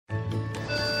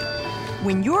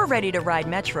When you're ready to ride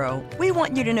Metro, we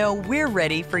want you to know we're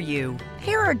ready for you.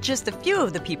 Here are just a few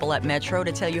of the people at Metro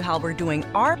to tell you how we're doing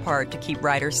our part to keep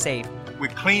riders safe. We're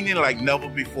cleaning like never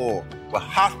before with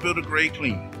hospital-grade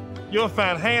cleaning. You'll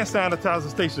find hand sanitizer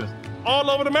stations all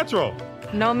over the Metro.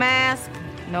 No mask,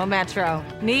 no Metro.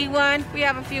 Need one? We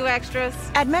have a few extras.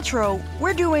 At Metro,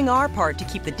 we're doing our part to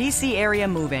keep the D.C. area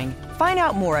moving. Find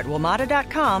out more at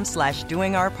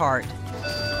WMATA.com/doingourpart.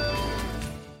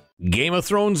 Game of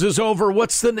Thrones is over.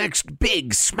 What's the next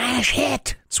big smash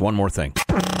hit? It's One More Thing.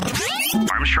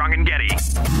 Armstrong and Getty.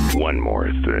 One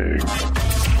More Thing.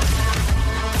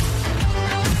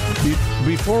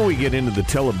 Before we get into the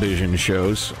television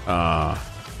shows and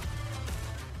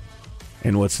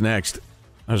what's next,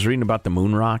 I was reading about the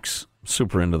moon rocks.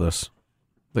 Super into this.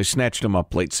 They snatched them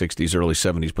up late 60s, early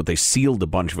 70s, but they sealed a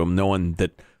bunch of them knowing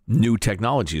that new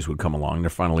technologies would come along. They're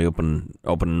finally opening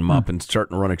them up and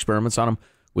starting to run experiments on them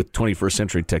with 21st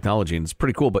century technology, and it's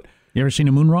pretty cool. But you ever seen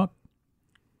a moon rock?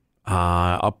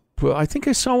 I think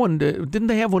I saw one. Didn't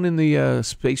they have one in the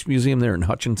Space Museum there in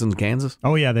Hutchinson, Kansas?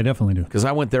 Oh, yeah, they definitely do. Because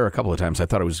I went there a couple of times. I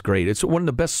thought it was great. It's one of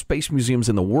the best space museums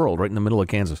in the world, right in the middle of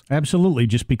Kansas. Absolutely,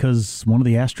 just because one of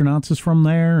the astronauts is from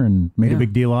there and made a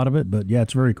big deal out of it. But, yeah,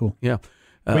 it's very cool. Yeah.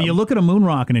 But you look at a moon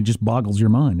rock and it just boggles your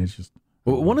mind. It's just,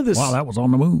 wow, that was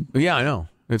on the moon. Yeah, I know.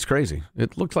 It's crazy.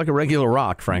 It looks like a regular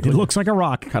rock, frankly. It looks like a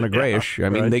rock. Kind of grayish. Yeah, I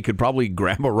mean, they could probably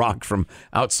grab a rock from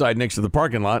outside next to the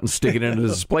parking lot and stick it into the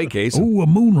display case. Ooh, a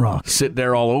moon rock. Sit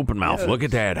there all open mouth. Yes. Look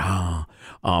at that.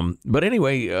 But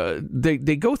anyway,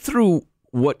 they go through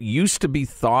what used to be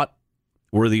thought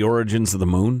were the origins of the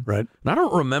moon. Right. And I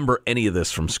don't remember any of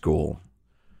this from school.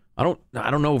 I don't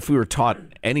know if we were taught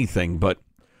anything, but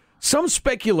some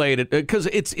speculated, because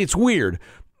it's weird.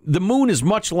 The moon is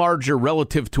much larger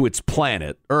relative to its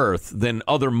planet, Earth, than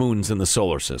other moons in the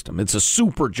solar system. It's a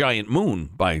super giant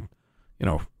moon by,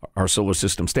 our solar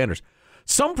system standards.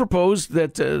 Some proposed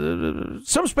that,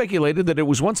 some speculated that it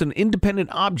was once an independent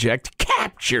object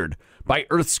captured by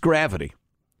Earth's gravity.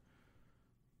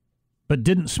 But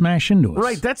didn't smash into us.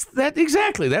 Right,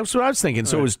 exactly. That's what I was thinking.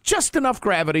 So it was just enough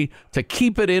gravity to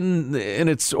keep it in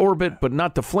its orbit, but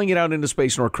not to fling it out into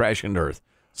space nor crash into Earth.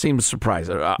 Seems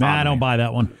surprising. I don't buy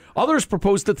that one. Others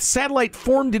proposed that the satellite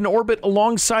formed in orbit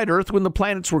alongside Earth when the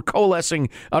planets were coalescing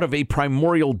out of a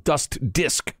primordial dust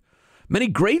disk. Many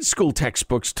grade school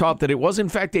textbooks taught that it was, in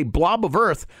fact, a blob of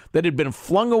Earth that had been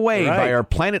flung away by our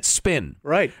planet's spin.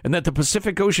 Right. And that the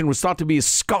Pacific Ocean was thought to be a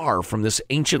scar from this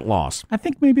ancient loss. I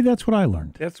think maybe that's what I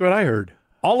learned. That's what I heard.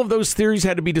 All of those theories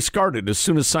had to be discarded as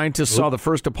soon as scientists saw the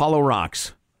first Apollo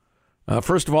rocks.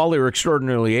 First of all, they were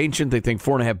extraordinarily ancient. They think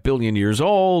 4.5 billion years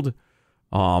old.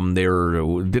 They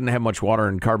didn't have much water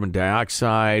and carbon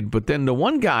dioxide. But then the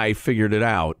one guy figured it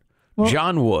out,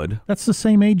 John Wood. That's the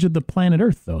same age of the planet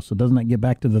Earth, though. So doesn't that get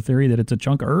back to the theory that it's a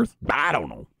chunk of Earth? I don't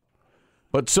know.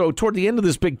 But so toward the end of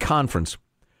this big conference,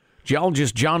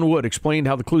 geologist John Wood explained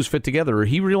how the clues fit together.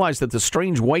 He realized that the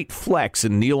strange white flecks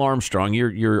in Neil Armstrong,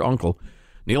 your uncle,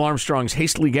 Neil Armstrong's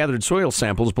hastily gathered soil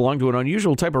samples belong to an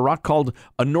unusual type of rock called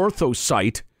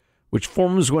anorthosite, which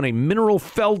forms when a mineral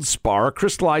feldspar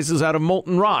crystallizes out of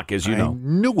molten rock, as you know. I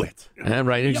knew it.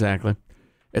 Right, exactly.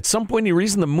 At some point, he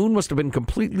reasoned the moon must have been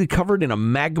completely covered in a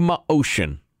magma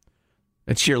ocean.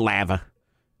 That's sheer lava,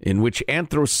 in which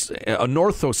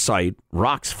anorthosite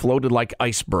rocks floated like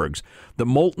icebergs. The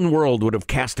molten world would have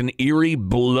cast an eerie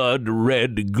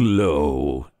blood-red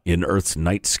glow in Earth's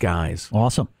night skies.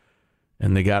 Awesome.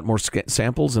 And they got more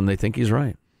samples, and they think he's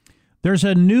right. There's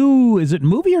a new, is it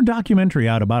movie or documentary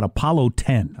out about Apollo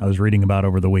 10 I was reading about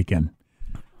over the weekend.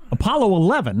 Apollo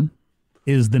 11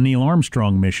 is the Neil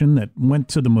Armstrong mission that went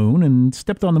to the moon and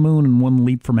stepped on the moon and won the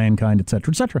leap for mankind, et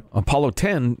cetera, et cetera. Apollo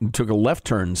 10 took a left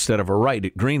turn instead of a right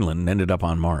at Greenland and ended up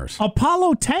on Mars.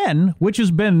 Apollo 10, which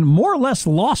has been more or less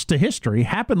lost to history,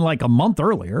 happened like a month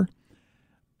earlier.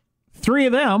 3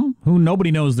 of them, who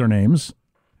nobody knows their names,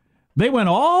 they went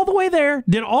all the way there,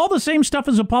 did all the same stuff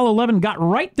as Apollo 11, got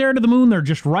right there to the moon. They're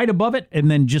just right above it, and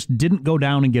then just didn't go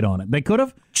down and get on it. They could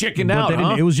have. Chickened out,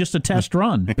 huh? It was just a test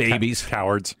run. Babies.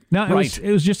 Cowards. No, it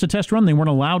was just a test run. They weren't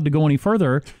allowed to go any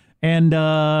further. And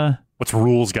what's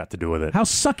rules got to do with it? How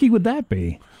sucky would that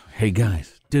be? Hey,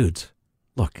 guys, dudes,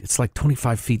 look, it's like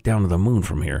 25 feet down to the moon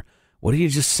from here. What do you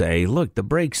just say? Look, the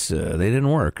brakes, they didn't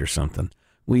work or something.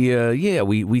 We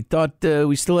thought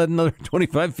we still had another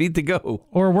 25 feet to go.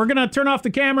 Or we're going to turn off the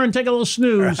camera and take a little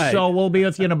snooze, so we'll be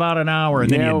with you in about an hour, and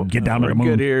then you get down to the moon.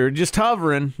 Good here. Just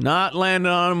hovering, not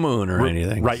landing on a moon or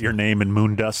anything. Write your name in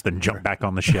moon dust, then jump back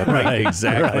on the ship. Right,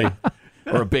 exactly. Right.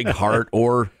 Or a big heart,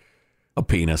 or a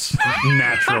penis.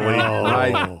 Naturally.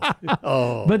 Right.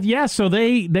 But yeah, so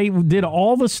they did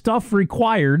all the stuff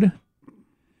required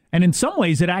And in some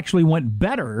ways, it actually went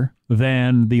better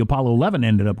than the Apollo 11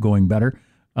 ended up going better.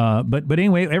 But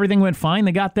anyway, everything went fine.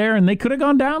 They got there, and they could have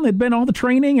gone down. They'd been all the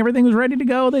training. Everything was ready to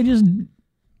go. They just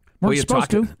weren't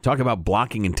supposed to. Talk about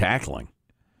blocking and tackling.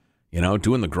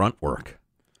 Doing the grunt work.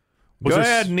 Was Go this-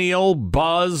 ahead, Neil,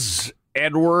 Buzz,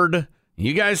 Edward.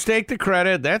 You guys take the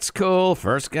credit. That's cool.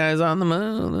 First guy's on the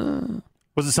moon.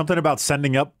 Was it something about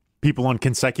sending up people on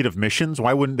consecutive missions?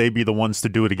 Why wouldn't they be the ones to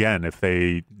do it again if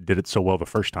they did it so well the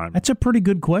first time? That's a pretty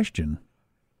good question.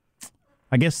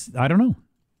 I guess, I don't know.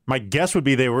 My guess would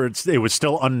be it was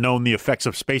still unknown the effects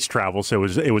of space travel, so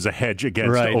it was a hedge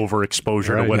against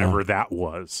overexposure to whatever that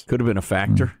was. Could have been a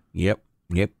factor. Yep.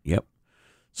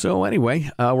 So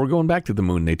anyway, we're going back to the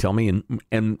moon, they tell me,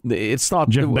 and it's thought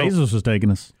Jeff Bezos is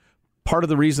taking us. Part of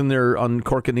the reason they're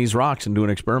uncorking these rocks and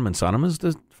doing experiments on them is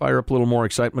to fire up a little more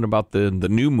excitement about the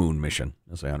new moon mission,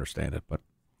 as I understand it. But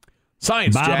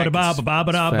science, Jack. Bang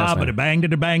da bang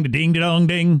da ding da dong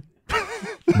ding.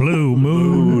 Blue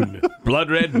moon.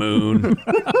 Blood red moon.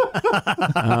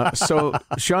 So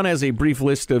Sean has a brief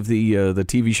list of the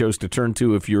TV shows to turn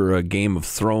to if you're a Game of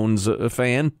Thrones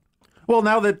fan. Well,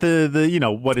 now that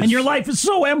the what is And your life is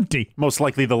so empty. most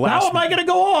likely the last How am I going to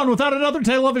go on without another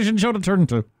television show to turn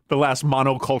to? the last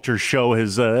monoculture show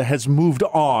has moved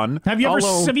on. Have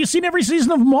you seen every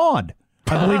season of Maude?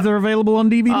 I believe they're available on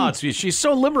DVD. Oh, she's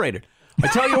so liberated. I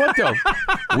tell you what, though,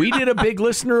 we did a big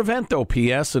listener event, though,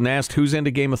 P.S., and asked who's into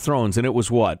Game of Thrones, and it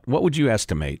was what? What would you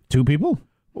estimate? 2 people?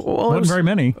 Well, Not very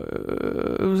many.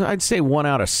 It was, I'd say 1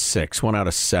 out of 6, 1 out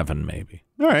of 7, maybe.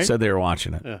 All right. Said they were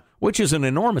watching it, which is an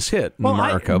enormous hit in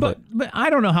America. But I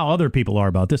don't know how other people are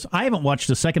about this. I haven't watched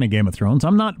a second of Game of Thrones.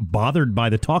 I'm not bothered by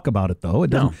the talk about it, though. It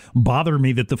doesn't bother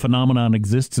me that the phenomenon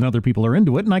exists and other people are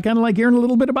into it, and I kind of like hearing a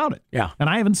little bit about it. Yeah. And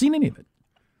I haven't seen any of it.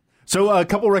 So a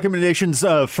couple recommendations.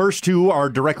 First 2 are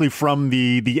directly from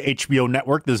the HBO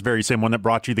network, this very same one that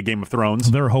brought you the Game of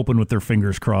Thrones. They're hoping with their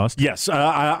fingers crossed. Yes,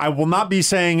 I will not be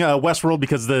saying Westworld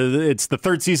because it's the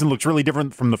 3rd season looks really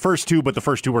different from the first 2, but the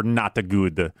first 2 were not the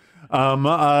good.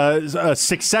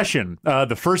 Succession,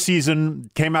 the first season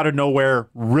came out of nowhere,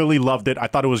 really loved it. I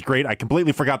thought it was great. I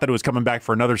completely forgot that it was coming back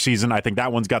for another season. I think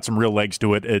that one's got some real legs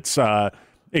to it. It's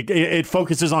it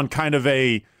focuses on kind of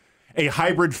a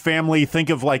hybrid family. Think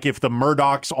of like if the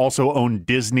Murdochs also owned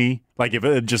Disney, like if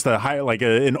it just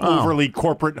an overly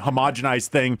corporate homogenized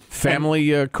thing.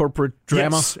 Family corporate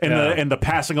drama. Yes, and the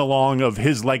passing along of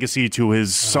his legacy to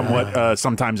his somewhat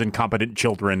sometimes incompetent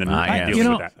children and dealing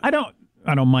with that.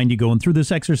 I don't mind you going through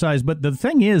this exercise, but the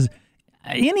thing is,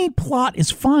 any plot is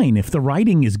fine if the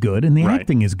writing is good and the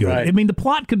acting is good. Right. I mean, the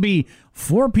plot could be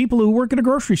 4 people who work at a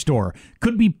grocery store.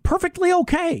 Could be perfectly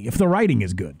okay if the writing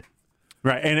is good.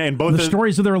 Right, and both The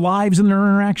stories of their lives and their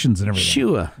interactions and everything.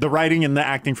 Sure. the writing and the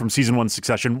acting from season 1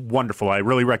 Succession, wonderful. I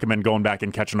really recommend going back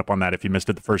and catching up on that if you missed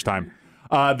it the first time.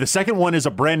 The second one is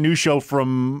a brand new show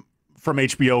from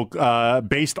HBO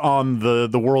based on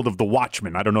the world of The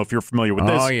Watchmen. I don't know if you're familiar with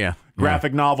this. Oh, yeah.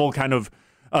 Graphic novel, kind of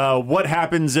what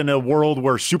happens in a world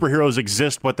where superheroes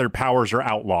exist but their powers are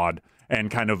outlawed,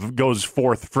 and kind of goes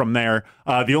forth from there.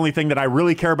 The only thing that I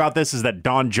really care about this is that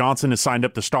Don Johnson is signed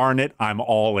up to star in it. I'm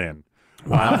all in.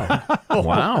 Wow.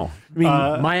 Wow. I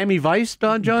mean, Miami Vice,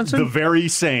 Don Johnson? The very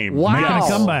same. Wow. Making a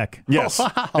comeback. Yes.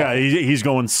 Wow. Yeah, he's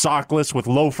going sockless with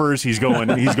loafers. He's going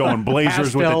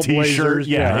blazers with a Pastel t-shirt. blazers.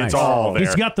 Yeah, Nice. it's all there.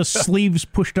 He's got the sleeves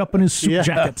pushed up in his suit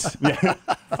jackets.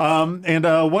 And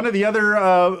one of the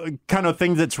other kind of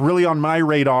things that's really on my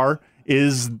radar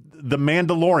is The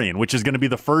Mandalorian, which is going to be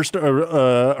the first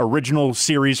original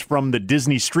series from the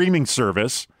Disney streaming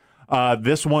service.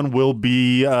 This one will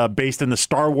be based in the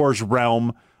Star Wars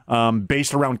realm,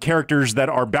 based around characters that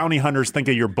are bounty hunters. Think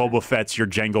of your Boba Fett's, your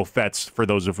Jango Fett's, for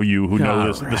those of you who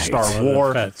know the Star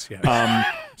Wars. Fetts, yeah.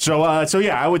 So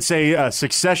yeah, I would say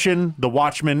Succession, The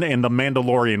Watchmen, and The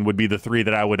Mandalorian would be the 3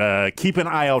 that I would keep an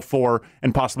eye out for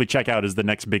and possibly check out as the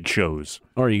next big shows.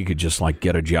 Or you could just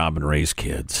get a job and raise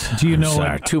kids. Do you I'm know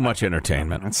sorry, what- too much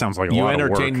entertainment. That sounds like a You lot of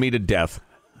work. entertained me to death.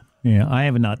 Yeah, I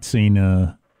have not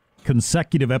seen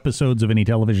consecutive episodes of any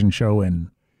television show in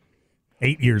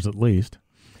 8 years at least.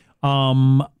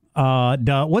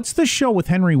 What's the show with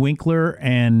Henry Winkler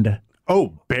and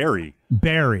Oh, Barry.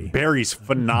 Barry's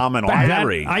phenomenal.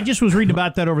 Barry. I just was reading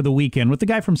about that over the weekend with the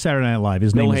guy from Saturday Night Live.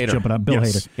 His Bill name Hader. is jumping up. Bill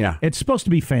Yes. Hader. Yeah. It's supposed to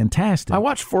be fantastic. I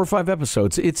watched 4 or 5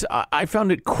 episodes. I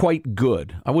found it quite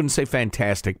good. I wouldn't say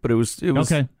fantastic, but it was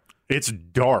Okay. It's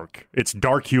dark. It's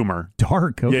dark humor.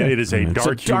 Dark. Okay. Yeah, it is a it's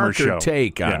dark a humor darker show.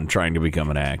 take on Yeah. trying to become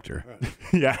an actor.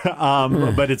 Yeah,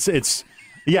 but it's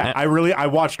yeah. I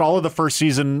watched all of the first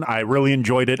season. I really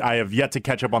enjoyed it. I have yet to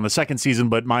catch up on the second season,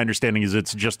 but my understanding is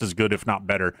it's just as good, if not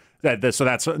better, So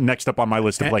that's next up on my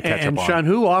list to play catch And up on. Sean,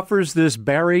 who offers this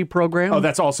Barry program? Oh,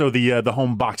 that's also the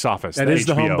home box office. That is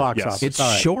the HBO, home box yes. office. It's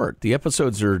All right. short. The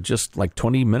episodes are just like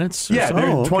 20 minutes. Or Yeah, so.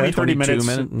 they're 20, 30 22 minutes.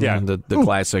 minutes. Yeah. The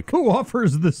classic. Who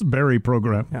offers this Barry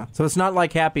program? Yeah. So it's not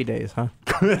like Happy Days, huh?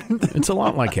 It's a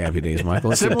lot like Happy Days,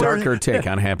 Michael. It's a darker take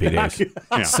on Happy Days.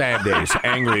 Sad days,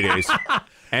 angry days,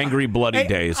 angry, bloody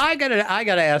days. I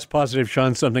gotta ask Positive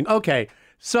Sean something. Okay,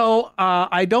 so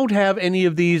I don't have any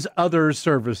of these other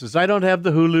services. I don't have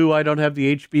the Hulu. I don't have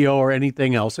the HBO or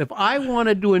anything else. If I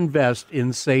wanted to invest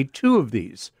in, say, 2 of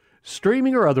these,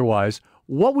 streaming or otherwise,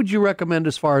 what would you recommend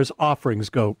as far as offerings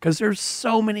go? Because there's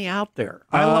so many out there.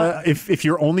 If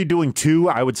you're only doing 2,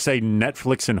 I would say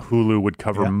Netflix and Hulu would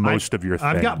cover most of your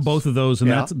things. I've got both of those,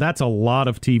 and that's a lot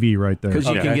of TV right there. Because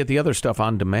you can get the other stuff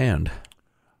on demand.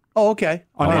 Oh, okay.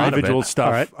 On individual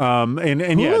stuff. All right. And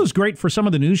Hulu's great for some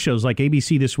of the news shows like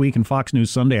ABC This Week and Fox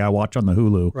News Sunday. I watch on the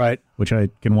Hulu, right? Which I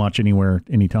can watch anywhere,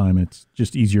 anytime. It's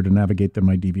just easier to navigate than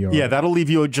my DVR. Yeah, that'll leave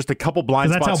you just a couple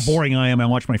blind spots. That's how boring I am. I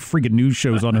watch my friggin' news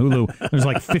shows on Hulu. There's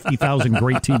like 50,000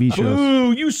 great TV shows.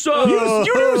 Ooh, you suck. You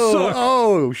do suck.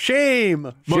 Oh,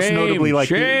 shame. Most notably, like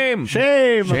shame.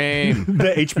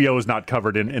 The HBO is not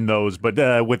covered in those, but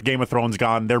with Game of Thrones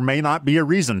gone, there may not be a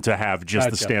reason to have just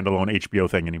the standalone HBO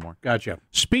thing anymore. Gotcha.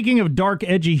 Speaking of dark,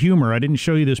 edgy humor, I didn't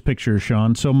show you this picture,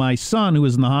 Sean. So my son, who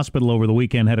was in the hospital over the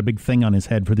weekend, had a big thing on his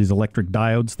head for these electric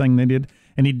diodes thing they did,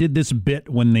 and he did this bit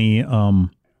when the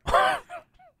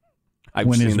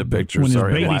I've seen the picture.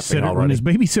 Sorry, I'm laughing already. When his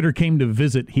babysitter came to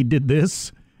visit, he did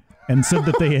this and said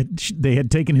that they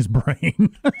had taken his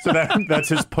brain. So that's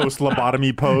his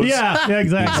post-lobotomy pose? Yeah,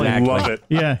 exactly. Love it.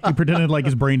 Yeah, he pretended like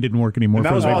his brain didn't work anymore. And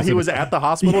that was while he was at the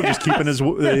hospital, just keeping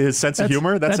his sense of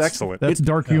humor? That's excellent. That's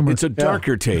dark humor. It's a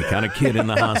darker take on a kid in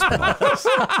the hospital.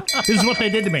 This is what they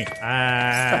did to me.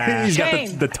 He's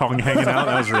got the tongue hanging out.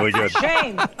 That was really good.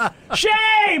 Shame.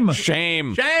 Shame!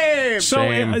 Shame. Shame.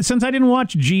 So since I didn't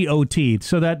watch GOT,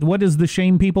 what is the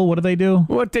shame people? What do they do?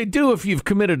 What they do if you've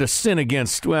committed a sin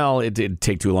against, well, it'd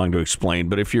take too long to explain,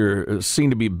 but if you're seen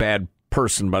to be a bad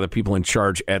person by the people in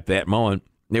charge at that moment,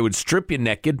 they would strip you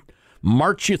naked,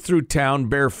 march you through town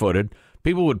barefooted.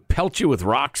 People would pelt you with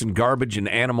rocks and garbage and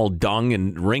animal dung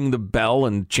and ring the bell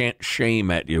and chant shame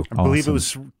at you. I believe it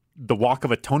was the Walk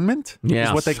of Atonement,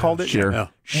 is what they called it. Sure. Yeah.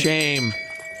 Shame.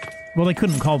 Well, they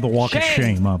couldn't call it the walk of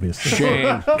shame, obviously.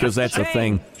 Shame, because that's a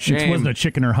thing. Shame. It wasn't a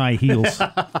chick in her high heels.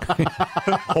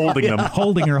 Holding them.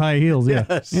 Holding her high heels, yeah.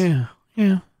 Yes.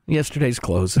 Yeah. Yesterday's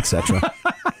clothes, etc.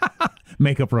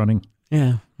 Makeup running.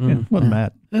 Yeah. Wasn't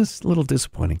that? That's a little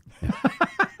disappointing. Yeah.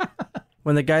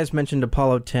 When the guys mentioned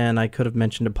Apollo 10, I could have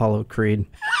mentioned Apollo Creed.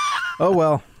 Oh,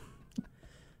 well.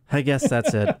 I guess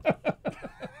that's it.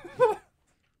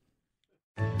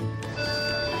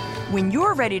 When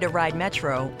you're ready to ride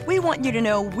Metro, we want you to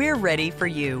know we're ready for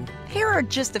you. Here are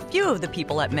just a few of the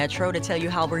people at Metro to tell you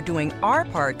how we're doing our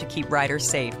part to keep riders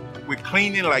safe. We're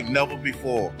cleaning like never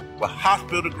before with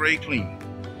hospital-grade cleaning.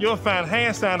 You'll find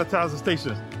hand sanitizer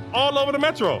stations all over the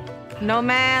metro. No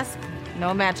mask,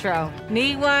 no Metro.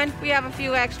 Need one? We have a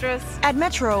few extras. At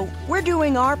Metro, we're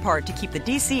doing our part to keep the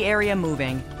D.C. area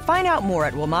moving. Find out more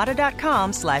at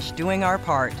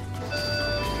WMATA.com/doingourpart.